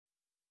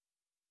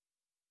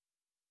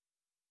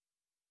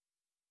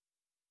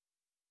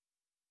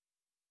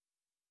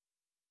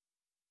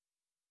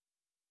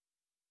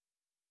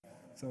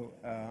So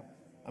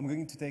I'm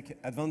going to take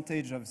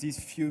advantage of these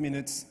few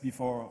minutes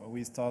before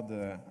we start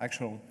the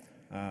actual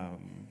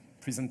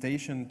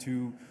presentation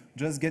to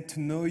just get to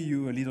know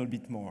you a little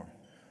bit more.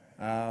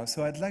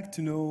 So I'd like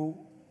to know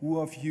who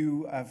of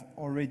you have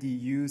already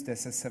used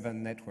SS7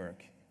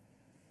 network?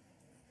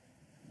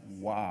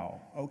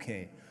 Wow,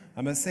 okay.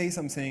 I must say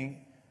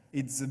something.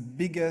 It's the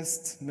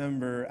biggest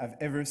number I've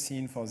ever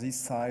seen for this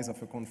size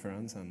of a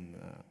conference, and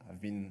I've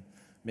been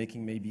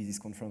making maybe this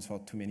conference for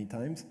too many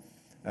times.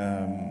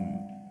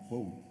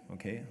 Whoa,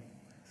 okay.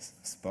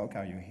 Spock,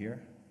 are you here?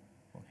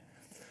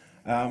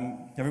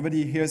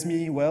 Everybody hears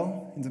me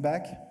well in the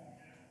back?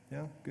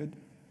 Yeah, good,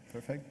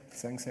 perfect.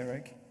 Thanks,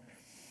 Eric.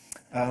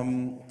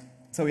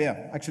 So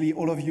yeah, actually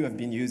all of you have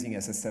been using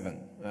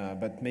SS7,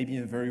 but maybe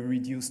in a very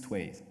reduced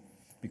way.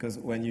 Because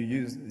when you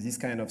use this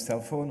kind of cell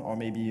phone, or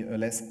maybe a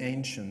less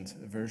ancient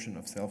version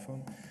of cell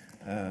phone,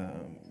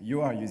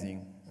 you are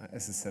using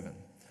SS7.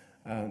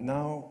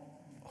 Now,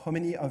 how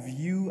many of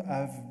you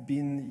have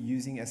been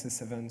using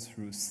SS7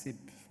 through SIP,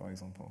 for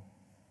example?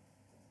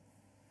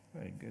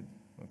 Very good,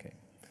 okay.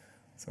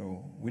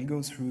 So we'll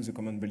go through the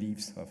common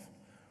beliefs of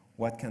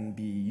what can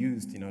be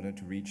used in order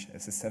to reach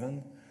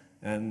SS7,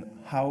 and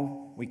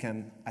how we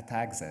can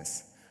attack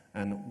this,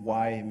 and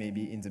why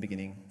maybe in the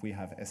beginning we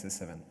have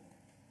SS7.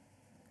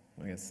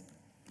 I guess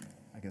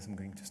I'm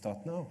going to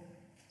start now.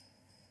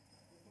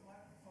 Put the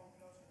microphone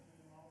closer to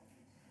your mouth,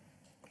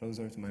 please.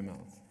 Closer to my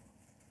mouth.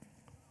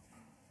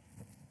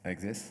 Like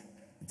this?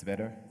 It's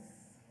better?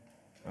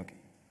 Okay.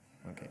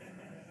 Okay.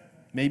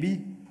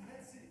 Maybe?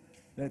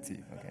 Let's see.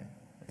 Okay.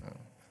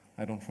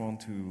 I don't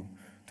want to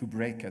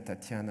break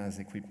Tatiana's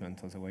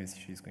equipment, otherwise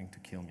she's going to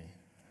kill me.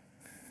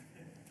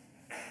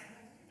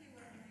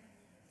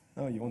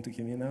 Oh, you want to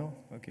kill me now?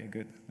 Okay,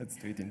 good. Let's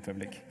do it in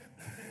public.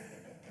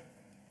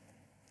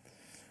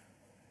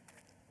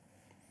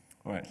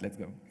 All right, let's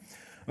go.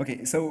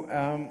 Okay, so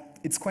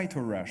it's quite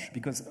a rush,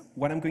 because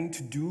what I'm going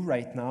to do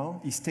right now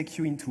is take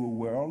you into a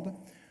world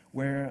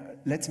where,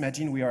 let's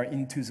imagine we are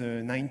into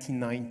the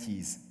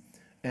 1990s,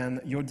 and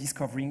you're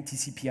discovering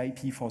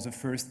TCP/IP for the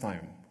first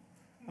time.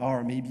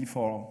 Or maybe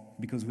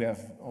because we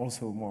have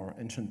also more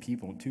ancient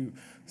people too,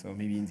 so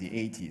maybe in the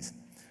 80s.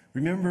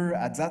 Remember,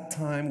 at that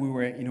time, we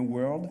were in a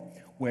world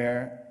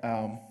where,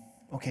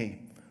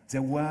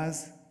 there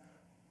was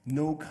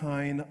no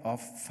kind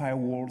of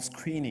firewall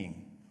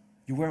screening.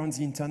 You were on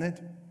the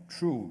internet?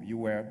 True. You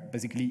were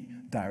basically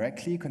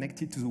directly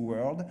connected to the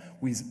world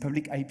with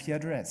public IP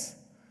address.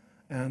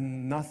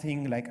 And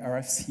nothing like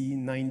RFC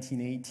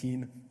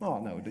 1918. Oh,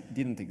 no, it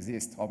didn't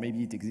exist. Or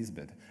maybe it exists,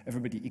 but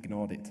everybody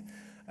ignored it.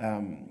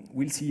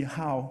 We'll see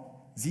how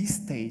this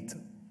state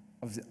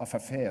of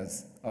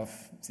affairs of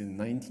the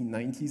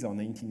 1990s or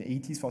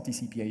 1980s for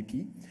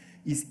TCP/IP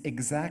is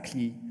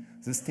exactly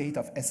the state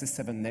of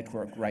SS7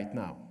 network right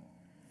now.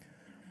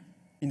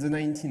 In the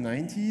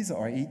 1990s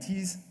or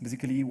 80s,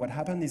 basically what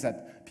happened is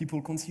that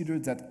people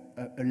considered that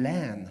a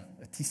LAN,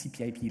 a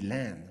TCP/IP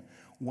LAN,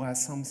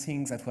 was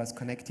something that was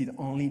connected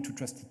only to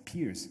trusted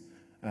peers.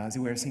 They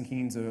were thinking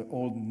in the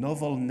old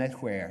novel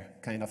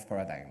network kind of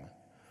paradigm,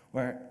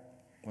 where,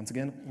 once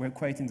again, we're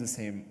quite in the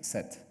same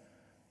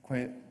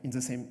quite in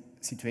the same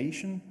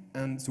situation,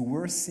 and the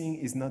worst thing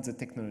is not the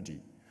technology.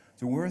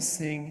 The worst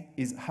thing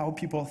is how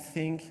people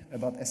think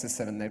about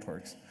SS7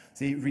 networks.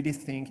 They really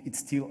think it's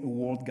still a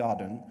walled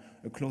garden,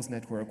 a closed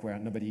network where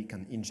nobody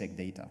can inject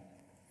data.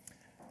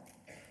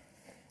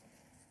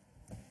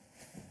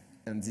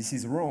 And this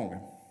is wrong.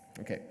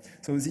 Okay,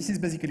 so this is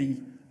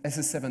basically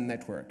SS7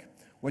 network.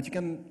 What you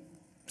can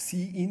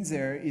see in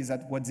there is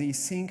that what they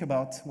think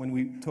about when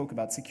we talk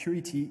about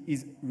security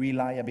is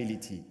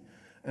reliability.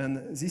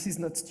 And this is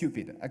not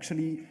stupid.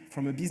 Actually,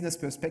 from a business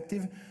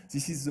perspective,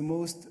 this is the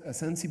most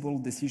sensible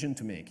decision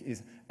to make,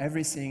 is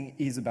everything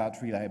is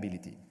about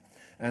reliability.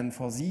 And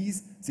for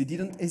these, they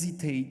didn't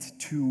hesitate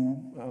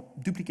to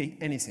duplicate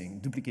anything,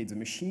 duplicate the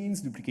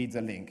machines, duplicate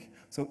the link.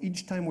 So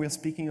each time we're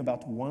speaking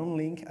about one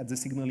link at the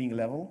signaling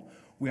level,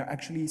 we are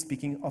actually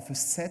speaking of a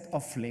set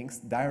of links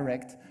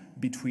direct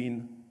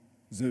between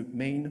the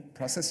main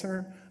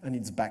processor and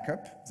its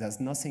backup.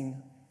 There's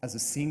nothing as a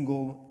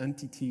single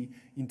entity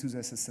into the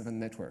SS7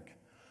 network.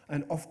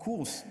 And of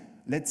course,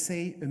 let's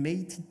say a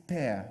mated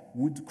pair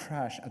would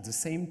crash at the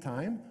same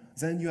time,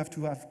 then you have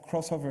to have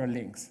crossover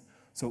links.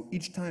 So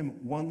each time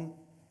one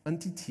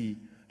entity,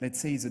 let's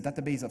say the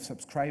database of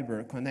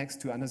subscriber, connects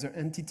to another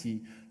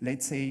entity,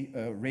 let's say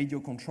a radio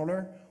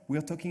controller,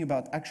 we're talking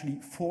about actually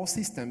 4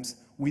 systems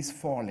with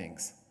 4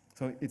 links.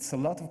 So it's a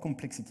lot of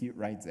complexity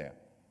right there.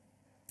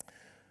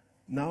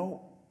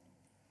 Now,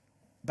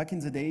 back in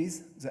the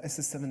days, the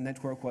SS7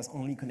 network was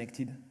only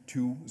connected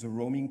to the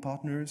roaming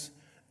partners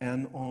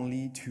and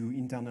only to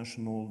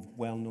international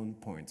well-known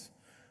points.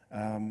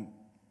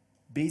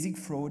 Basic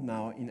fraud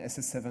now in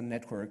SS7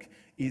 network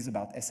is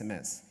about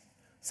SMS.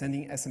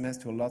 Sending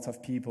SMS to a lot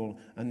of people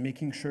and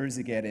making sure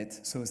they get it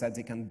so that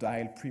they can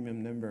dial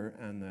premium number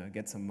and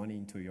get some money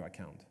into your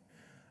account.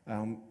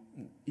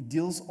 It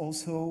deals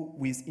also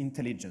with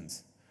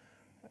intelligence.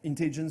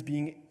 Intelligence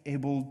being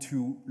able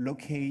to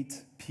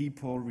locate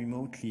people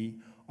remotely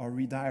or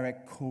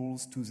redirect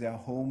calls to their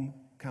home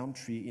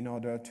country in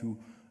order to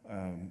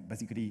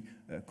basically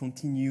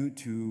continue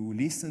to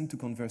listen to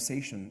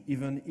conversation,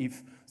 even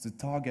if the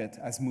target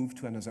has moved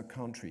to another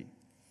country.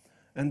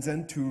 And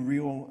then to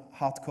real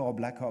hardcore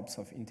black ops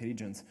of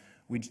intelligence,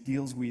 which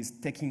deals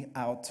with taking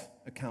out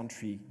a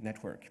country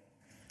network,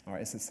 or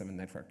SS7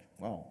 network.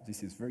 Wow,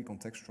 this is very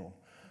contextual.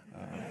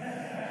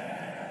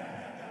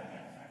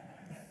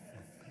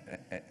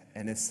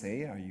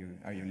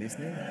 NSA, are you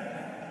listening?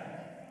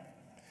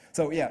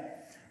 So yeah,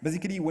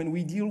 basically when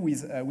we deal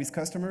with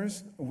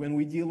customers, when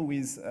we deal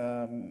with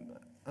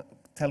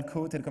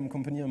telecom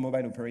company and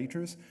mobile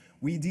operators,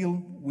 we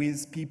deal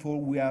with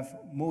people who have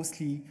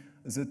mostly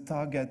the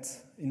target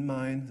in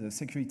mind, the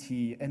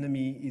security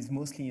enemy is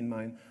mostly in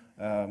mind,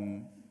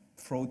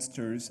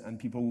 fraudsters and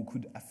people who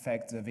could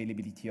affect the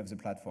availability of the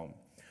platform.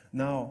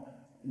 Now,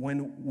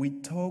 when we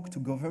talk to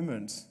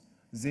governments,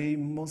 they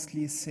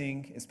mostly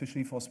think,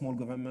 especially for small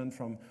government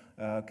from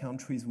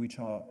countries which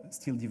are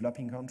still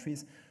developing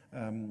countries,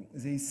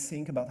 they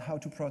think about how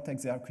to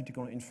protect their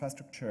critical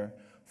infrastructure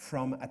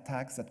from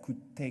attacks that could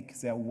take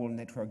their whole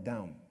network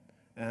down.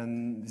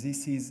 And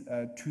this is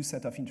two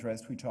sets of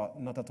interests which are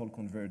not at all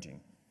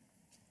converging.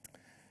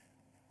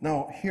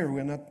 Now, here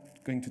we're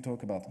not going to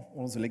talk about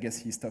all the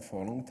legacy stuff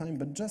for a long time,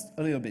 but just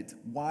a little bit.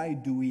 Why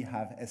do we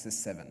have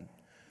SS7?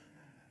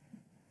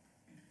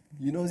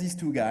 You know these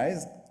two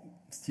guys,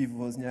 Steve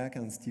Wozniak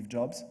and Steve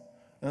Jobs,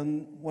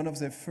 and one of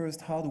their first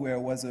hardware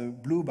was a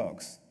blue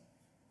box.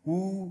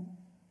 Who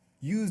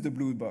used the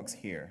blue box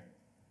here?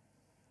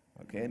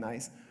 Okay,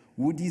 nice.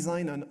 Who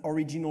designed an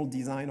original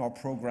design or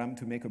program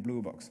to make a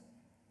blue box?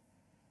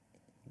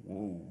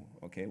 Whoa,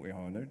 okay, we're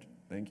honored,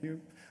 thank you.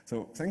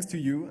 So thanks to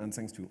you, and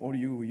thanks to all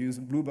you who use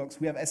Blue Box,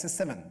 we have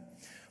SS7.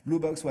 Blue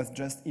Box was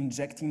just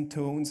injecting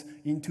tones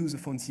into the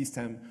phone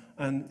system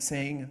and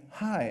saying,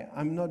 hi,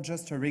 I'm not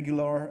just a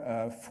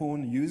regular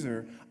phone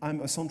user,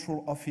 I'm a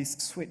central office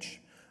switch.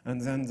 And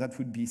then that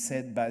would be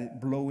said by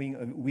blowing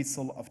a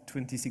whistle of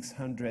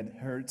 2600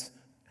 hertz,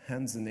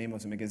 hence the name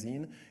of the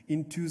magazine,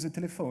 into the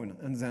telephone.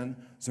 And then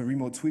the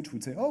remote switch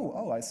would say,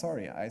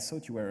 sorry, I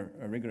thought you were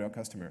a regular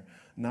customer.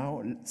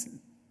 Now,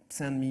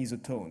 send me the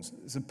tones.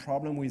 The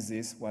problem with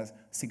this was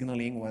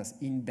signaling was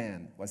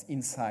in-band, was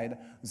inside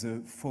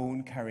the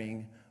phone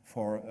carrying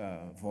for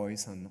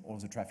voice and all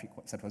the traffic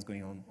that was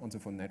going on the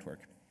phone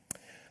network.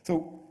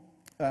 So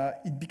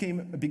it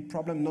became a big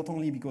problem not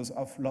only because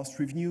of lost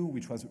revenue,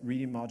 which was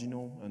really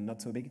marginal and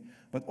not so big,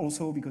 but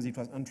also because it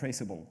was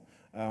untraceable.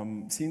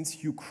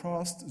 Since you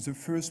crossed the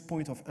first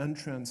point of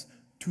entrance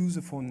to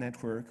the phone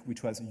network,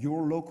 which was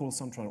your local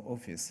central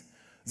office,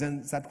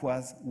 then that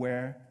was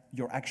where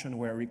your actions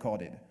were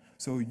recorded.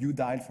 So you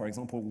dialed, for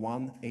example,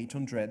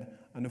 1-800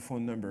 and a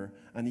phone number,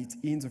 and it's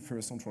in the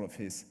first central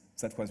office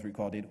that was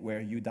recorded where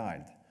you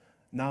dialed.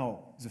 Now,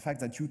 the fact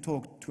that you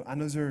talked to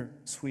another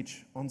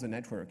switch on the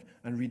network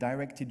and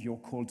redirected your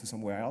call to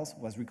somewhere else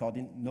was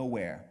recorded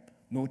nowhere.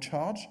 No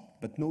charge,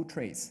 but no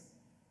trace.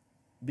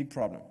 Big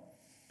problem.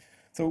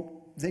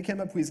 So they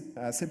came up with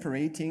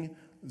separating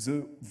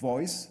the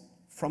voice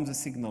from the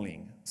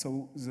signaling.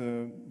 So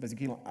the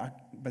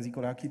basic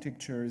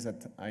architecture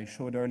that I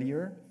showed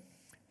earlier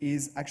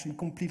is actually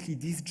completely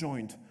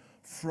disjoint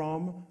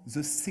from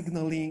the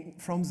signaling,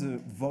 from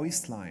the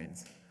voice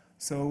lines.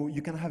 So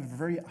you can have a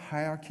very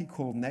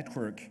hierarchical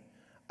network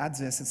at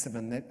the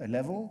SS7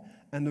 level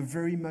and a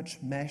very much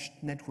meshed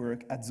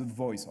network at the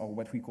voice, or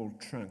what we call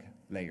trunk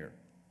layer.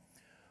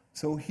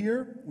 So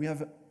here we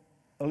have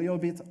a little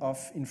bit of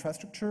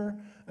infrastructure,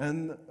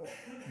 and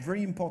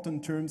very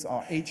important terms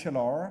are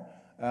HLR.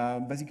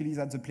 Basically,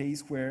 that's the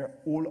place where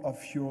all of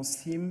your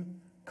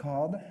SIM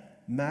card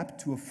map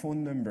to a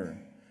phone number.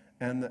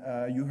 And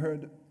you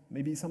heard,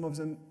 maybe some of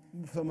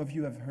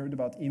you have heard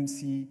about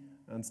IMSI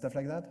and stuff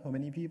like that. How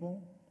many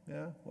people?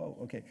 Yeah, wow,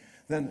 okay.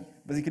 Then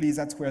basically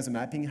that's where the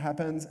mapping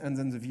happens, and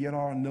then the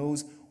VLR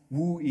knows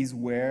who is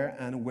where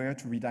and where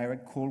to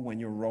redirect call when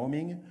you're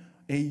roaming.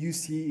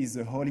 AUC is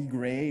the holy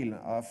grail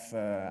of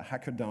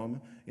hackerdom,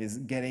 is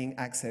getting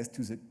access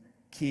to the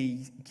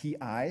key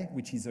I,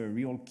 which is a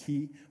real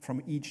key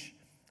from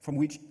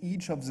which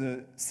each of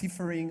the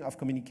ciphering of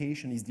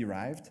communication is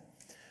derived.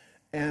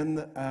 And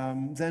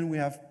then we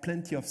have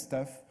plenty of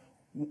stuff.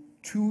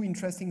 Two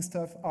interesting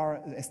stuff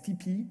are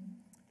STP.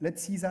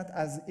 Let's see that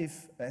as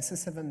if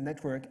SS7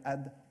 network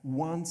had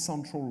one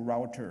central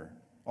router,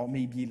 or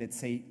maybe, let's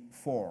say,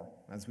 4,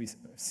 as we've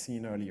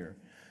seen earlier.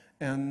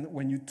 And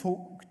when you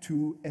talk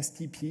to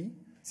STP,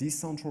 this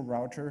central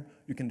router,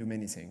 you can do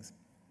many things.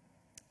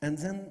 And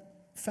then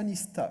funny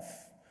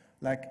stuff,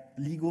 like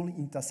legal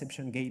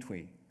interception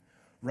gateway.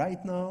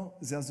 Right now,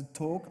 there's a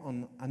talk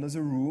on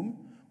another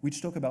room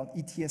which talk about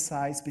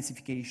ETSI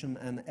specification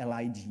and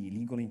LIG,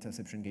 legal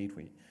interception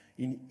gateway.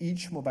 In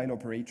each mobile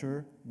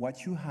operator,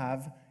 what you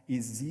have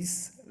is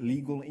this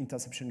legal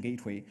interception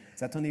gateway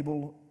that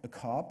enable a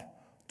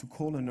cop to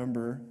call a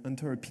number,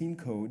 enter a PIN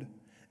code,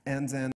 and then